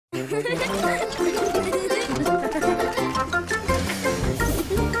Go,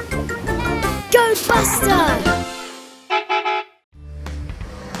 Buster!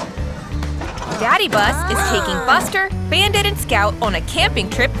 Daddy Bus is taking Buster, Bandit, and Scout on a camping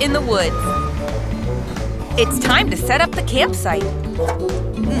trip in the woods. It's time to set up the campsite.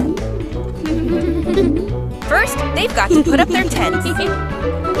 First, they've got to put up their tents. Yay!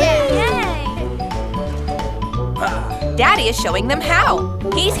 Daddy is showing them how.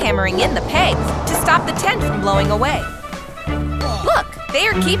 He's hammering in the pegs to stop the tent from blowing away. Look, they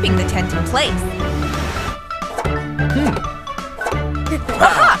are keeping the tent in place.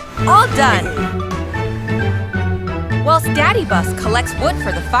 Aha! All done! Whilst Daddy Bus collects wood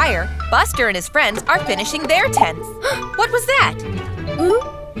for the fire, Buster and his friends are finishing their tents. What was that?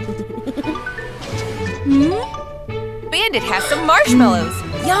 Bandit has some marshmallows.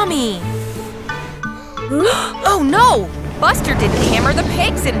 Yummy! Oh no! Buster didn't hammer the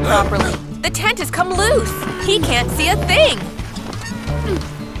pegs in properly. The tent has come loose. He can't see a thing.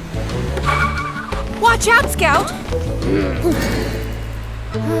 Watch out, Scout!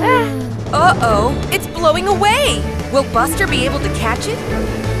 Uh-oh, it's blowing away! Will Buster be able to catch it?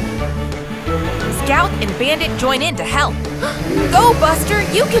 Scout and Bandit join in to help. Go, Buster!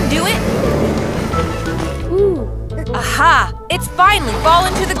 You can do it! Aha! It's finally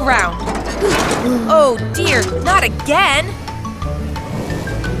fallen to the ground. Oh dear, not again!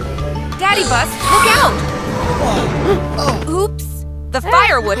 Daddy Bus, look out! Oops! The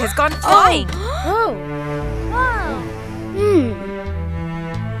firewood has gone flying.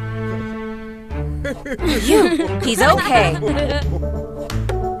 Phew, he's okay.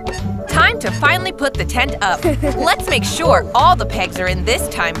 Time to finally put the tent up. Let's make sure all the pegs are in this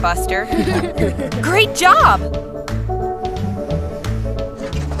time, Buster. Great job!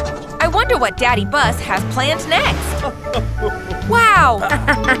 I wonder what Daddy Bus has planned next. Wow!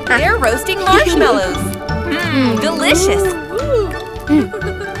 They're roasting marshmallows. Mmm, delicious.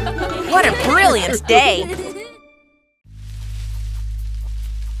 What a brilliant day.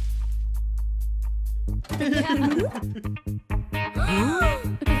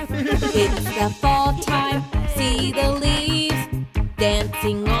 It's the fall time, see the leaves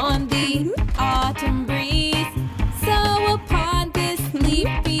dancing on the autumn breeze. So upon this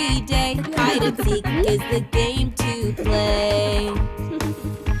sleepy day, hide and seek is the game to play.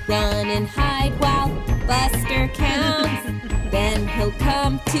 Run and hide while Buster counts, then he'll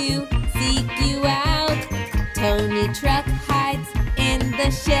come to seek you out. Tony Truck hides in the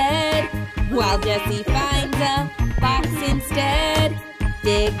shed, while Jessie finds a box instead.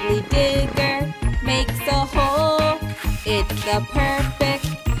 Diggly Digger makes a hole. It's the perfect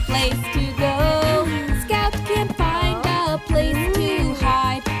place to go. Scout can't find a place to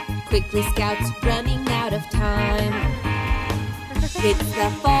hide. Quickly Scout's running out of time. It's the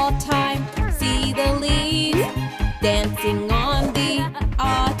fall time, see the leaves dancing on the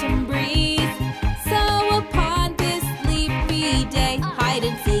autumn breeze. So upon this sleepy day, hide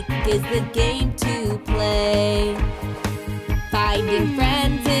and seek is the game to play. Finding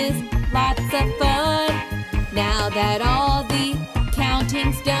friends is lots of fun, now that all the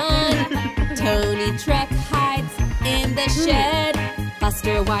counting's done. Tony Truck hides in the shed.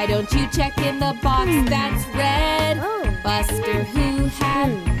 Buster, why don't you check in the box that's red? Buster, who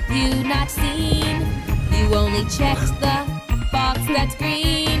have you not seen? You only checked the box that's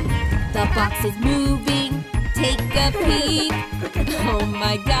green. The box is moving, take a peek. Oh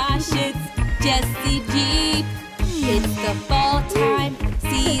my gosh, it's Jessie Jeep. It's the fall time,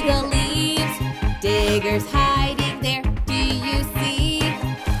 see the leaves. Digger's hiding there, do you see?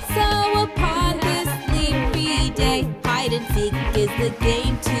 So upon this sleepy day, hide and seek is the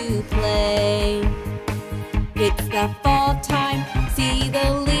game to play. It's the fall time, see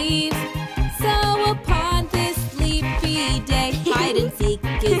the leaves. So upon this sleepy day, hide and seek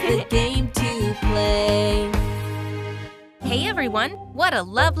is the game to play. Hey everyone, what a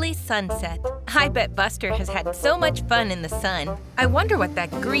lovely sunset. I bet Buster has had so much fun in the sun. I wonder what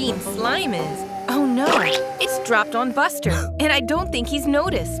that green slime is. Oh no, it's dropped on Buster, and I don't think he's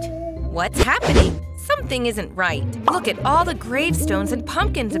noticed. What's happening? Something isn't right. Look at all the gravestones and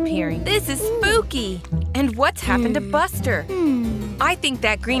pumpkins appearing. This is spooky. And what's happened to Buster? I think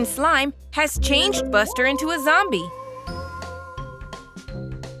that green slime has changed Buster into a zombie.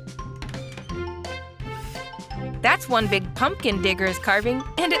 That's one big pumpkin Digger is carving,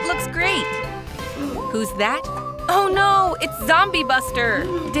 and it looks great. Who's that? Oh no, it's Zombie Buster.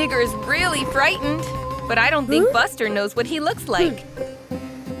 Digger is really frightened, but I don't think Buster knows what he looks like.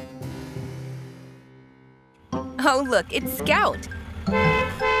 Oh look, it's Scout.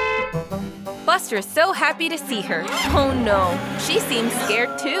 Buster is so happy to see her. Oh no, she seems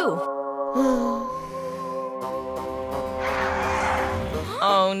scared too.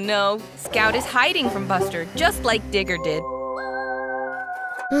 Oh no, Scout is hiding from Buster, just like Digger did.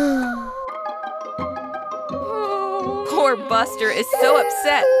 Poor Buster is so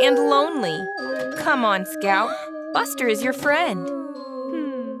upset and lonely. Come on, Scout. Buster is your friend.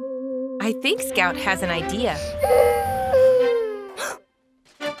 I think Scout has an idea.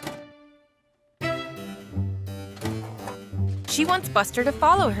 She wants Buster to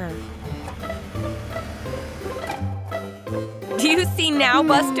follow her. Do you see now,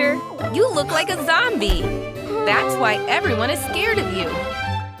 Buster? You look like a zombie. That's why everyone is scared of you.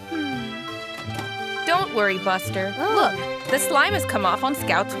 Don't worry, Buster. Look, the slime has come off on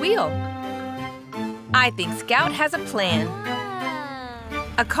Scout's wheel. I think Scout has a plan.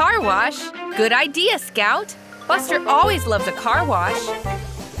 A car wash? Good idea, Scout. Buster always loves a car wash.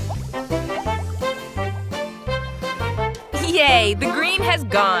 Yay, the green has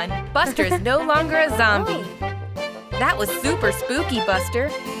gone. Buster is no longer a zombie. That was super spooky, Buster.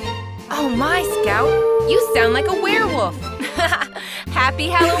 Oh my, Scout, you sound like a werewolf. Happy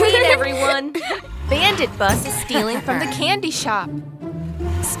Halloween, everyone. Bandit Bus is stealing from the candy shop.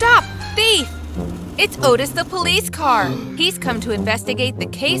 Stop, thief! It's Otis the police car. He's come to investigate the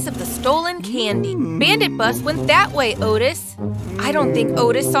case of the stolen candy. Bandit Bus went that way, Otis. I don't think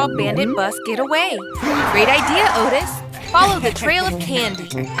Otis saw Bandit Bus get away. Great idea, Otis. Follow the trail of candy.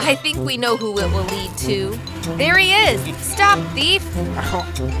 I think we know who it will lead to. There he is. Stop, thief.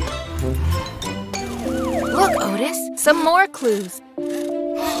 Look, Otis, some more clues.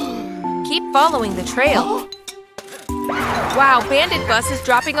 Keep following the trail. Wow, Bandit Bus is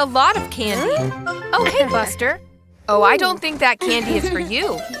dropping a lot of candy. Oh, hey, Buster. Oh, I don't think that candy is for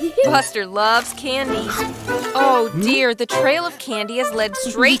you. Buster loves candy. Oh dear, the trail of candy has led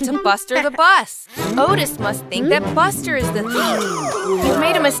straight to Buster the bus. Otis must think that Buster is the thief. You've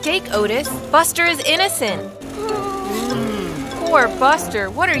made a mistake, Otis. Buster is innocent. Poor Buster,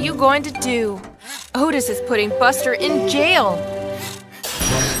 what are you going to do? Otis is putting Buster in jail.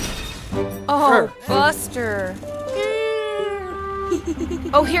 Oh, Buster.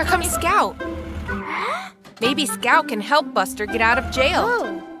 Oh, here comes Scout. Maybe Scout can help Buster get out of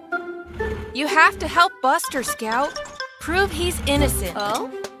jail. You have to help Buster, Scout. Prove he's innocent.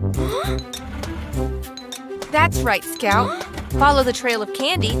 That's right, Scout. Follow the trail of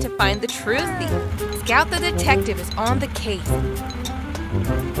candy to find the true thief. Scout the detective is on the case.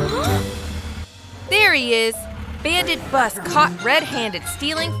 There he is. Bandit Bus caught red-handed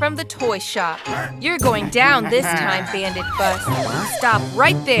stealing from the toy shop. You're going down this time, Bandit Bus. Stop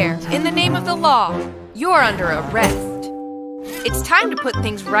right there, in the name of the law. You're under arrest. It's time to put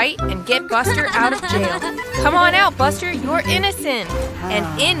things right and get Buster out of jail. Come on out, Buster, you're innocent.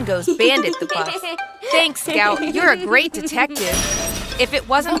 And in goes Bandit the Bus. Thanks, Scout, you're a great detective. If it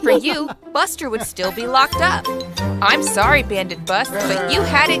wasn't for you, Buster would still be locked up. I'm sorry, Bandit Bus, but you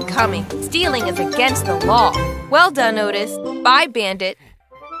had it coming. Stealing is against the law. Well done, Otis. Bye, Bandit.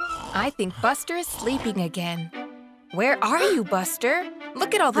 I think Buster is sleeping again. Where are you, Buster?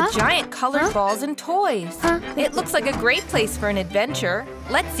 Look at all the giant colored balls and toys. It looks like a great place for an adventure.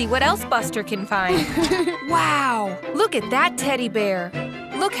 Let's see what else Buster can find. Wow! Look at that teddy bear.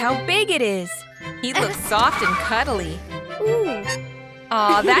 Look how big it is. He looks soft and cuddly.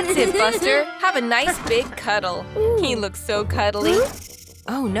 Aw, that's it, Buster. Have a nice big cuddle. He looks so cuddly.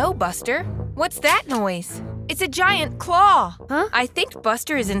 Oh no, Buster. What's that noise? It's a giant claw. I think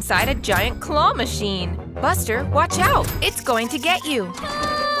Buster is inside a giant claw machine. Buster, watch out. It's going to get you.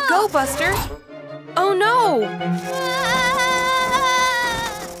 Go, Buster. Oh no.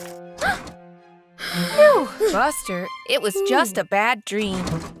 Phew, Buster, it was just a bad dream.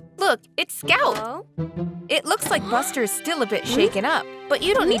 Look, it's Scout. It looks like Buster is still a bit shaken up, but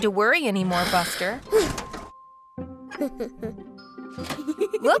you don't need to worry anymore, Buster.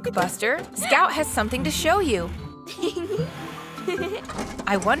 Look, Buster, Scout has something to show you.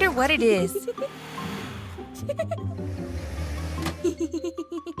 I wonder what it is.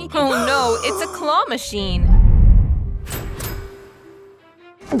 Oh no, it's a claw machine.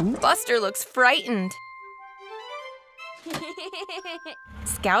 Buster looks frightened.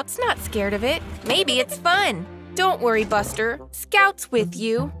 Scout's not scared of it. Maybe it's fun. Don't worry, Buster. Scout's with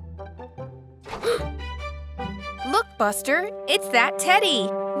you. Look, Buster, it's that teddy.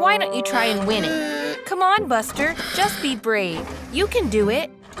 Why don't you try and win it? Come on, Buster, just be brave. You can do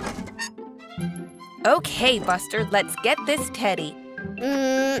it. Okay, Buster, let's get this teddy.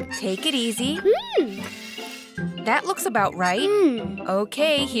 Take it easy. That looks about right.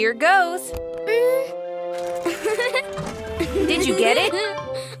 Okay, here goes. Did you get it?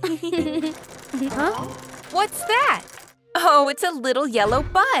 Huh? What's that? Oh, it's a little yellow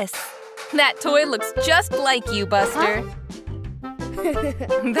bus. That toy looks just like you, Buster.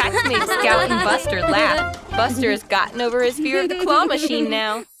 That's made Scout and Buster laugh. Buster has gotten over his fear of the claw machine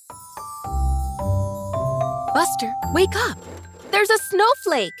now. Buster, wake up! There's a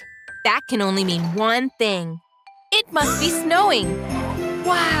snowflake! That can only mean one thing. It must be snowing.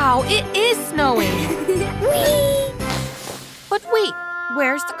 Wow, it is snowing. Whee! But wait,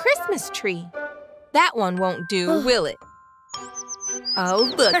 where's the Christmas tree? That one won't do, will it?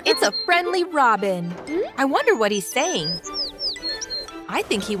 Oh, look, it's a friendly robin. I wonder what he's saying. I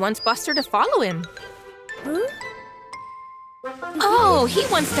think he wants Buster to follow him. Huh? Oh, he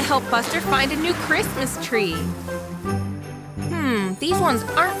wants to help Buster find a new Christmas tree. These ones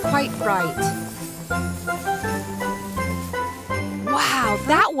aren't quite right. Wow,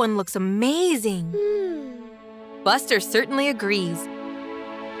 that one looks amazing. Buster certainly agrees.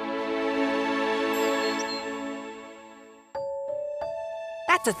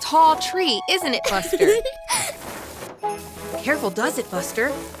 That's a tall tree, isn't it, Buster? Careful does it, Buster.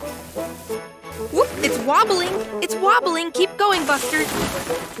 Whoop, it's wobbling. It's wobbling. Keep going, Buster.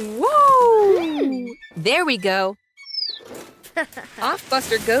 Whoa! There we go. Off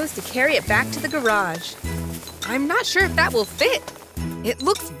Buster goes to carry it back to the garage. I'm not sure if that will fit. It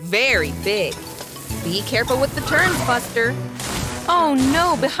looks very big. Be careful with the turns, Buster. Oh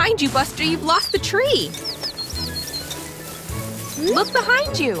no, behind you, Buster, you've lost the tree. Look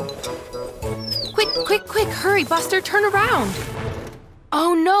behind you. Quick, quick, quick, hurry, Buster, turn around.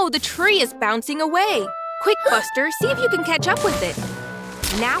 Oh no, the tree is bouncing away. Quick, Buster, see if you can catch up with it.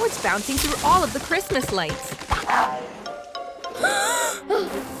 Now it's bouncing through all of the Christmas lights.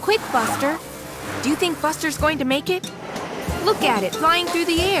 Quick, Buster. Do you think Buster's going to make it? Look at it, flying through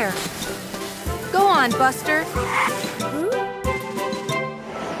the air. Go on, Buster.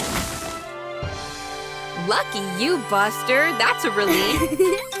 Lucky you, Buster. That's a relief.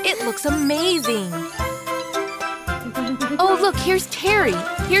 It looks amazing. Oh, look, here's Terry.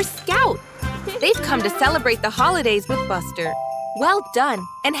 Here's Scout. They've come to celebrate the holidays with Buster. Well done,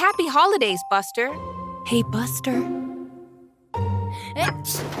 and happy holidays, Buster. Hey, Buster.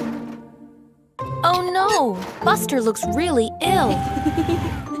 Oh no, Buster looks really ill.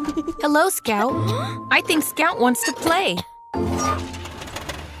 Hello, Scout. I think Scout wants to play.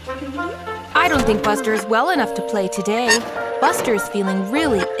 I don't think Buster is well enough to play today. Buster is feeling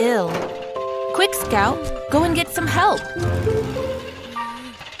really ill. Quick, Scout, go and get some help.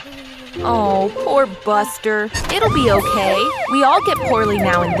 Oh, poor Buster. It'll be okay. We all get poorly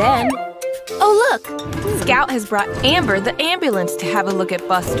now and then. Oh, look! Scout has brought Amber, the ambulance, to have a look at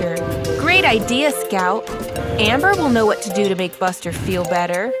Buster. Great idea, Scout. Amber will know what to do to make Buster feel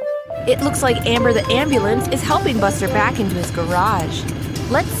better. It looks like Amber, the ambulance, is helping Buster back into his garage.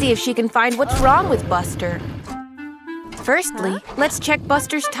 Let's see if she can find what's wrong with Buster. Firstly, let's check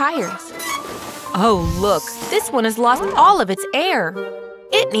Buster's tires. Oh, look, this one has lost all of its air.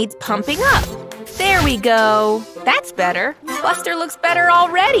 It needs pumping up. There we go. That's better. Buster looks better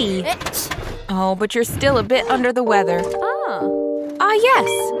already. Oh, but you're still a bit under the weather. Ah,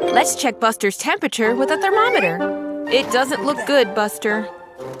 yes. Let's check Buster's temperature with a thermometer. It doesn't look good, Buster.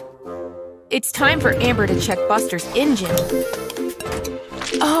 It's time for Amber to check Buster's engine.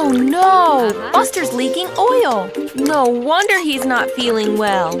 Oh no! Buster's leaking oil! No wonder he's not feeling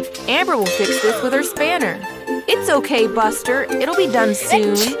well. Amber will fix this with her spanner. It's okay, Buster. It'll be done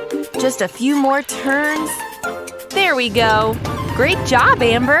soon. Just a few more turns. There we go. Great job,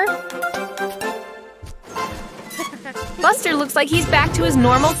 Amber. Buster looks like he's back to his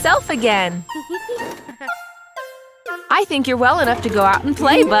normal self again. I think you're well enough to go out and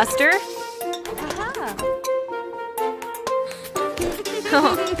play, Buster.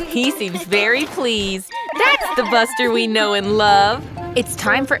 Oh, he seems very pleased. That's the Buster we know and love. It's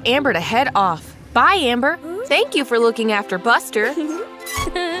time for Amber to head off. Bye, Amber. Thank you for looking after Buster.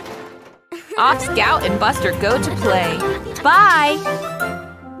 Off Scout and Buster go to play. Bye!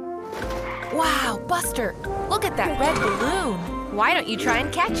 Wow, Buster, look at that red balloon. Why don't you try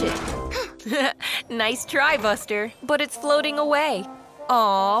and catch it? Nice try, Buster, but it's floating away.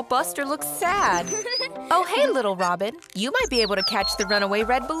 Aw, Buster looks sad. Oh, hey, little Robin. You might be able to catch the runaway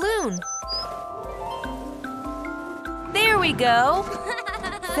red balloon. There we go.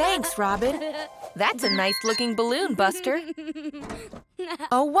 Thanks, Robin. That's a nice-looking balloon, Buster.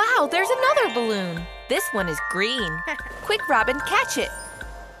 Oh, wow, there's another balloon. This one is green. Quick, Robin, catch it.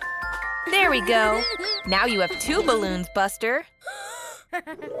 There we go. Now you have 2 balloons, Buster.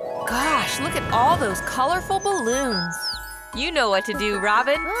 Gosh, look at all those colorful balloons. You know what to do,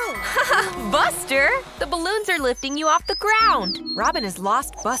 Robin. Buster, the balloons are lifting you off the ground. Robin has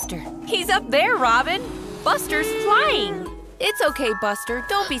lost Buster. He's up there, Robin. Buster's flying. It's okay, Buster.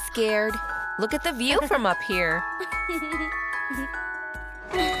 Don't be scared. Look at the view from up here.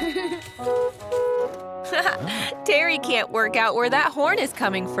 Terry can't work out where that horn is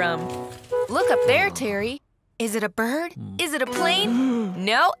coming from. Look up there, Terry. Is it a bird? Is it a plane?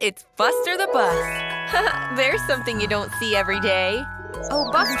 No, it's Buster the bus. There's something you don't see every day. Oh,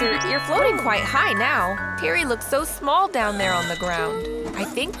 Buster, you're floating quite high now. Terry looks so small down there on the ground. I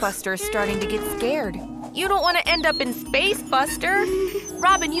think Buster is starting to get scared. You don't want to end up in space, Buster.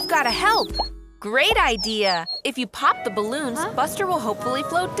 Robin, you've got to help. Great idea. If you pop the balloons, Buster will hopefully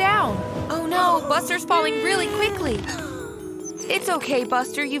float down. Oh no, Buster's falling really quickly. It's okay,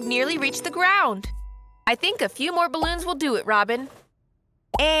 Buster. You've nearly reached the ground. I think a few more balloons will do it, Robin.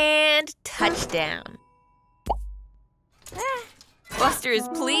 And touchdown. Buster is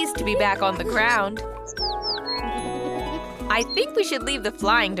pleased to be back on the ground. I think we should leave the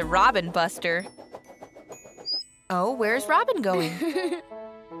flying to Robin, Buster. Oh, where's Robin going?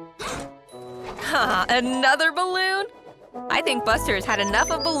 Another balloon? I think Buster has had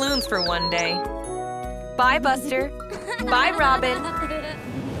enough of balloons for one day. Bye, Buster. Bye, Robin.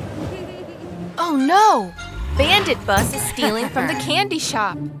 Oh, no! Bandit Bus is stealing from the candy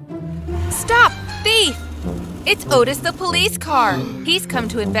shop. Stop, thief! It's Otis the police car. He's come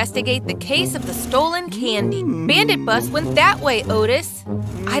to investigate the case of the stolen candy. Bandit Bus went that way, Otis.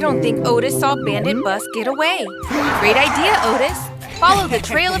 I don't think Otis saw Bandit Bus get away. Great idea, Otis. Follow the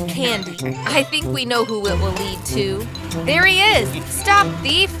trail of candy. I think we know who it will lead to. There he is. Stop,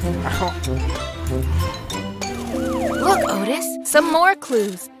 thief. Look, Otis, some more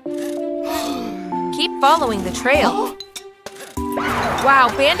clues. Keep following the trail.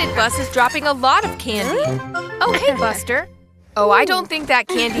 Wow, Bandit Bus is dropping a lot of candy. Oh, hey, Buster. Oh, I don't think that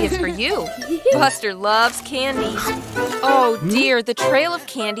candy is for you. Buster loves candy. Oh, dear, the trail of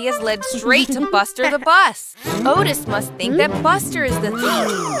candy has led straight to Buster the bus. Otis must think that Buster is the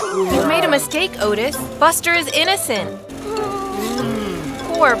thief. You've made a mistake, Otis. Buster is innocent.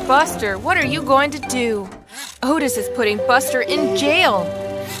 Poor Buster, what are you going to do? Otis is putting Buster in jail.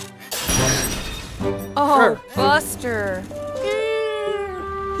 Oh, Buster.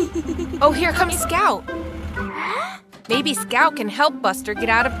 Oh, here comes Scout. Maybe Scout can help Buster get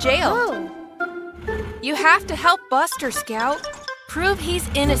out of jail. You have to help Buster, Scout. Prove he's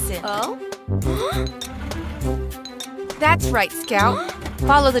innocent. Oh? That's right, Scout.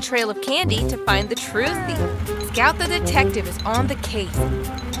 Follow the trail of candy to find the true thief. Scout the detective is on the case.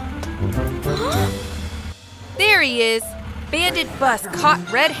 There he is. Bandit Bus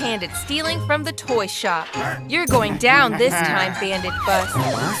caught red-handed stealing from the toy shop. You're going down this time, Bandit Bus.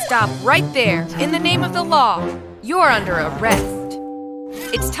 Stop right there, in the name of the law. You're under arrest.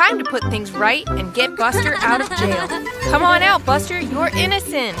 It's time to put things right and get Buster out of jail. Come on out, Buster, you're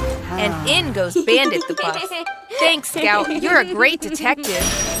innocent. And in goes Bandit the Bus. Thanks, Scout, you're a great detective.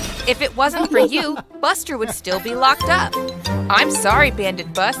 If it wasn't for you, Buster would still be locked up. I'm sorry,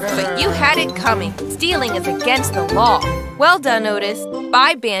 Bandit Bus, but you had it coming. Stealing is against the law. Well done, Otis.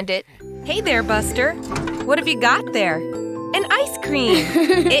 Bye, Bandit. Hey there, Buster. What have you got there? An ice cream.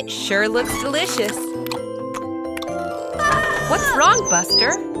 It sure looks delicious. What's wrong,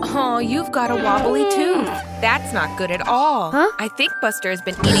 Buster? Oh, you've got a wobbly tooth. That's not good at all. I think Buster has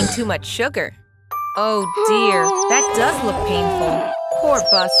been eating too much sugar. Oh, dear. That does look painful. Poor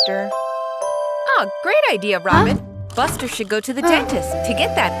Buster. Oh, great idea, Robin. Buster should go to the dentist to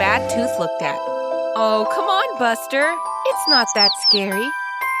get that bad tooth looked at. Oh, come on, Buster. It's not that scary.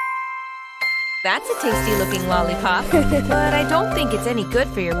 That's a tasty-looking lollipop, but I don't think it's any good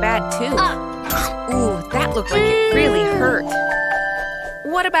for your bad tooth. Ooh, that looked like it really hurt.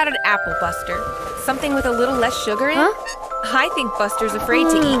 What about an apple, Buster? Something with a little less sugar in it? I think Buster's afraid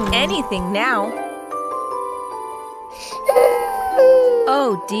to eat anything now.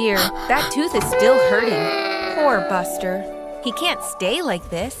 Oh dear, that tooth is still hurting. Poor Buster. He can't stay like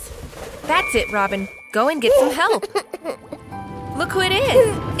this. That's it, Robin. Go and get some help. Look who it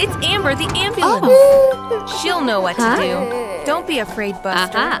is. It's Amber, the ambulance. She'll know what to do. Don't be afraid,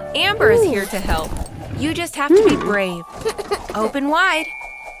 Buster. Amber is here to help. You just have to be brave. Open wide.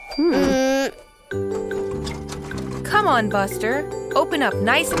 Come on, Buster. Open up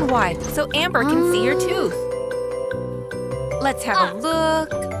nice and wide so Amber can see your tooth. Let's have a look.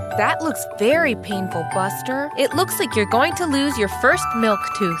 That looks very painful, Buster. It looks like you're going to lose your first milk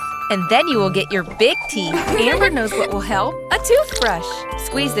tooth. And then you will get your big teeth. Amber knows what will help. A toothbrush.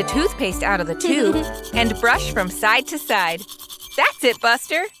 Squeeze the toothpaste out of the tube and brush from side to side. That's it,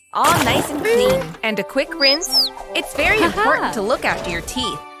 Buster. All nice and clean. And a quick rinse. It's very important to look after your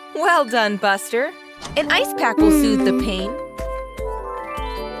teeth. Well done, Buster. An ice pack will soothe the pain.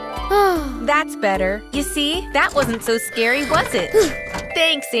 That's better. You see, that wasn't so scary, was it?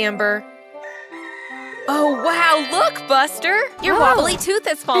 Thanks, Amber. Oh, wow, look, Buster! Your wobbly tooth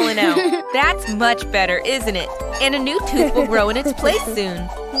has fallen out. That's much better, isn't it? And a new tooth will grow in its place soon.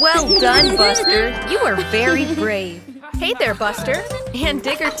 Well done, Buster. You are very brave. Hey there, Buster. And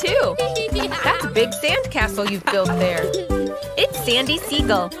Digger, too. That's a big sandcastle you've built there. It's Sandy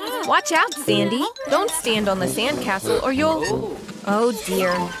Seagull. Watch out, Sandy. Don't stand on the sandcastle or you'll… Oh,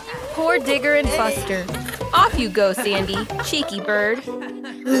 dear. Poor Digger and Buster. Off you go, Sandy. Cheeky bird.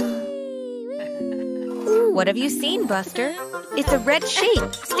 What have you seen, Buster? It's a red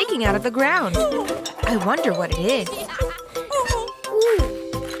shape sticking out of the ground. I wonder what it is.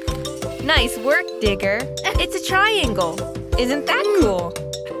 Nice work, Digger. It's a triangle. Isn't that cool?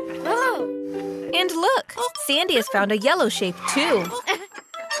 And look, Sandy has found a yellow shape, too.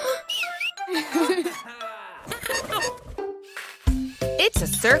 It's a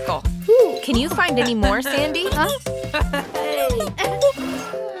circle. Can you find any more, Sandy?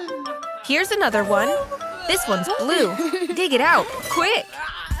 Here's another one. This one's blue. Dig it out, quick.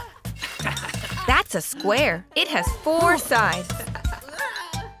 That's a square. It has 4 sides.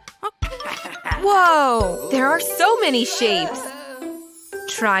 Whoa! There are so many shapes.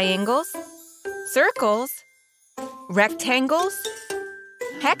 Triangles, circles, rectangles,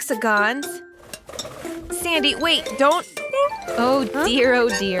 hexagons. Sandy, wait, don't… Oh dear, oh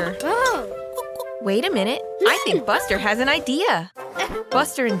dear. Wait a minute. I think Buster has an idea.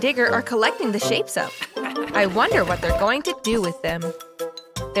 Buster and Digger are collecting the shapes up. I wonder what they're going to do with them.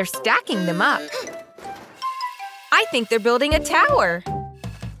 They're stacking them up. I think they're building a tower.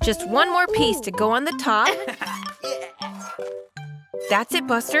 Just one more piece to go on the top. That's it,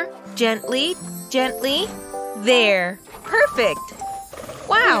 Buster. Gently, gently. There. Perfect.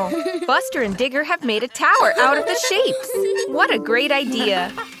 Wow, Buster and Digger have made a tower out of the shapes. What a great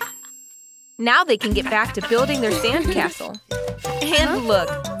idea. Now they can get back to building their sandcastle. And look,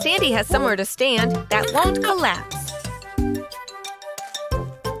 Sandy has somewhere to stand that won't collapse.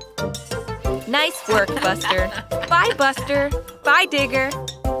 Nice work, Buster. Bye, Buster. Bye, Digger.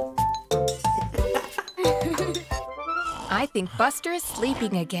 I think Buster is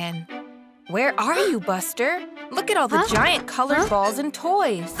sleeping again. Where are you, Buster? Look at all the giant colored balls and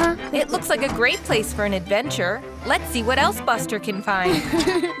toys. It looks like a great place for an adventure. Let's see what else Buster can find.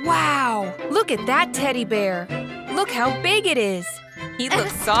 Wow! Look at that teddy bear. Look how big it is. He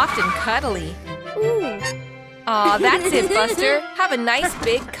looks soft and cuddly. Aw, that's it, Buster. Have a nice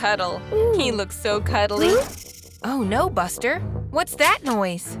big cuddle. He looks so cuddly. Oh no, Buster. What's that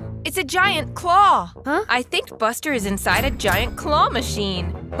noise? It's a giant claw. I think Buster is inside a giant claw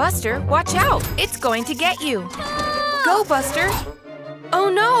machine. Buster, watch out. It's going to get you. Go, Buster.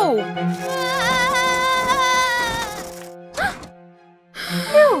 Oh no.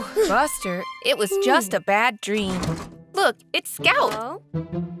 Whew. Buster, it was just a bad dream. Look, it's Scout.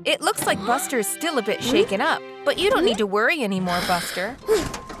 It looks like Buster is still a bit shaken up, but you don't need to worry anymore, Buster.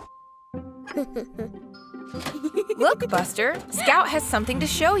 Look, Buster, Scout has something to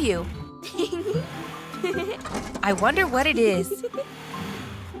show you. I wonder what it is.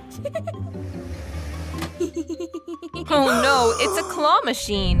 Oh no, it's a claw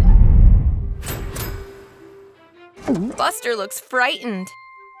machine. Buster looks frightened.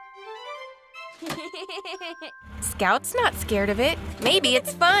 Scout's not scared of it. Maybe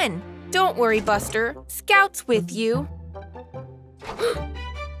it's fun. Don't worry, Buster. Scout's with you.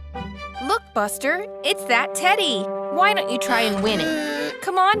 Look, Buster, it's that teddy. Why don't you try and win it?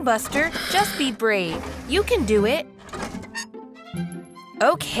 Come on, Buster, just be brave. You can do it.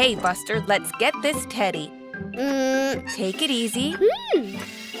 Okay, Buster, let's get this teddy. Take it easy.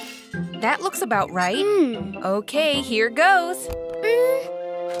 That looks about right. Okay, here goes.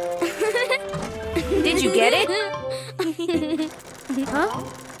 Did you get it?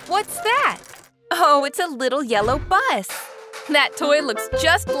 What's that? Oh, it's a little yellow bus. That toy looks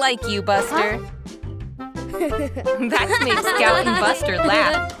just like you, Buster. That's made Scout and Buster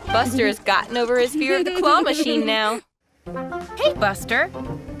laugh. Buster has gotten over his fear of the claw machine now. Hey, Buster.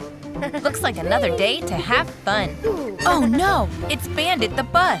 Looks like another day to have fun. Oh no, it's Bandit the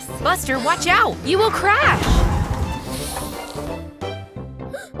bus. Buster, watch out, you will crash.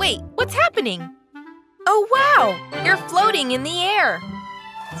 Wait, what's happening? Oh wow, you're floating in the air.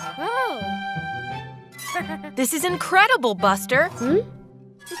 This is incredible, Buster.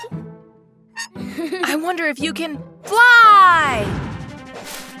 I wonder if you can fly!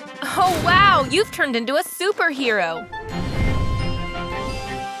 Oh wow, you've turned into a superhero.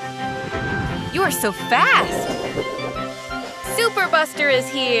 You are so fast. Super Buster is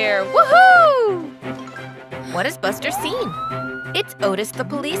here, woohoo! What has Buster seen? It's Otis the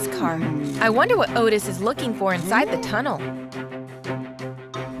police car. I wonder what Otis is looking for inside the tunnel.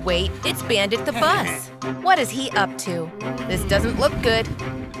 Wait, it's Bandit the bus. What is he up to? This doesn't look good.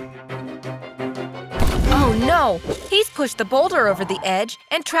 Oh no! He's pushed the boulder over the edge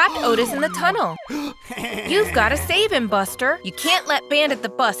and trapped Otis in the tunnel. You've got to save him, Buster. You can't let Bandit the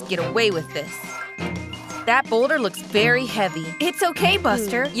bus get away with this. That boulder looks very heavy. It's okay,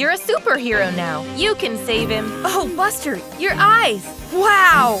 Buster. You're a superhero now. You can save him. Oh, Buster, your eyes!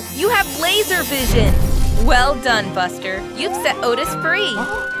 Wow! You have laser vision! Well done, Buster. You've set Otis free.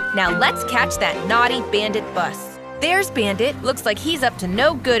 Now let's catch that naughty Bandit bus. There's Bandit. Looks like he's up to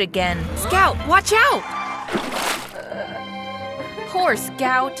no good again. Scout, watch out! Poor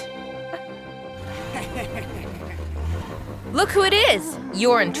Scout. Look who it is!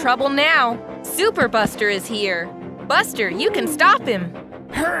 You're in trouble now. Super Buster is here. Buster, you can stop him.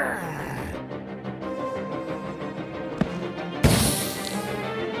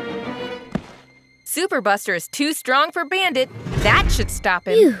 Super Buster is too strong for Bandit. That should stop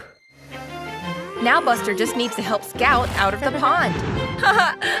him. Phew. Now Buster just needs to help Scout out of the pond.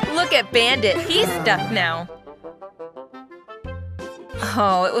 Haha, look at Bandit. He's stuck now.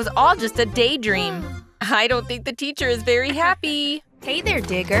 Oh, it was all just a daydream. I don't think the teacher is very happy. Hey there,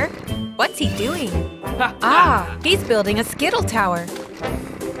 Digger. What's he doing? Ah, he's building a Skittle tower.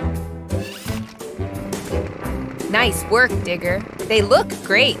 Nice work, Digger. They look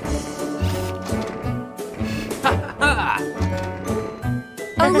great.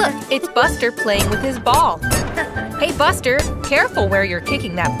 Oh look, it's Buster playing with his ball. Hey Buster, careful where you're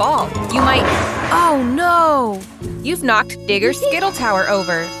kicking that ball. You might… Oh no! You've knocked Digger's Skittle tower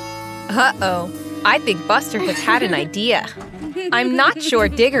over. Uh-oh, I think Buster has had an idea. I'm not sure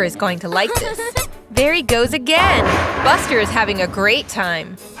Digger is going to like this. There he goes again! Buster is having a great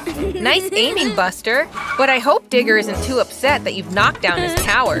time. Nice aiming, Buster. But I hope Digger isn't too upset that you've knocked down his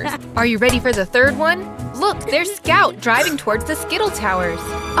towers. Are you ready for the third one? Look, there's Scout driving towards the Skittle towers.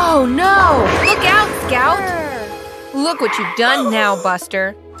 Oh no! Look out, Scout! Look what you've done now,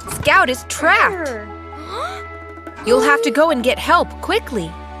 Buster. Scout is trapped. You'll have to go and get help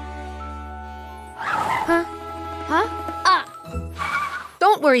quickly.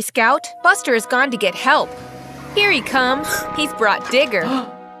 Don't worry, Scout. Buster has gone to get help. Here he comes. He's brought Digger.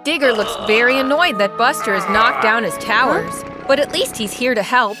 Digger looks very annoyed that Buster has knocked down his towers. But at least he's here to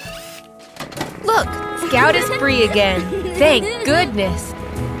help. Look, Scout is free again. Thank goodness.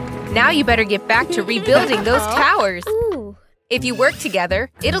 Now you better get back to rebuilding those towers. Ooh. If you work together,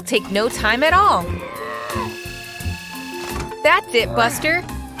 it'll take no time at all. That's it, Buster.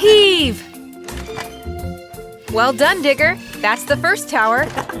 Heave! Well done, Digger. That's the first tower.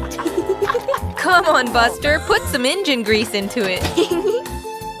 Come on, Buster. Put some engine grease into it.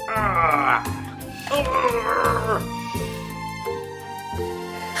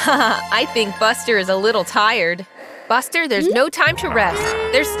 Haha, I think Buster is a little tired. Buster, there's no time to rest.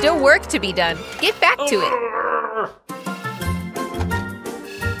 There's still work to be done. Get back to it.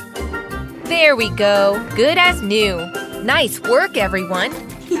 There we go. Good as new. Nice work, everyone.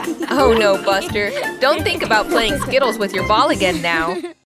 Oh no, Buster. Don't think about playing Skittles with your ball again now.